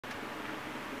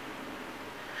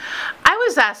I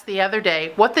was asked the other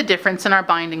day what the difference in our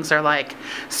bindings are like,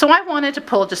 so I wanted to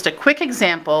pull just a quick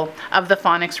example of the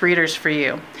phonics readers for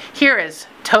you. Here is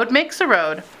Toad Makes a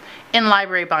Road in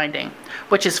library binding,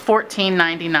 which is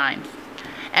 $14.99,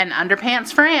 and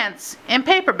Underpants for Ants in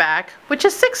paperback, which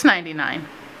is $6.99.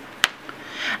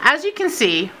 As you can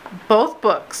see, both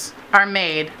books are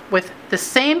made with the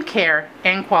same care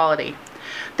and quality.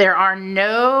 There are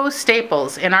no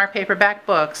staples in our paperback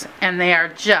books, and they are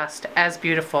just as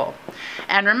beautiful.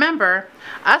 And remember,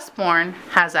 Usborne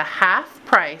has a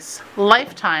half-price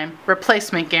lifetime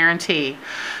replacement guarantee,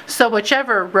 so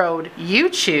whichever road you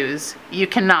choose, you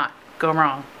cannot go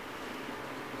wrong.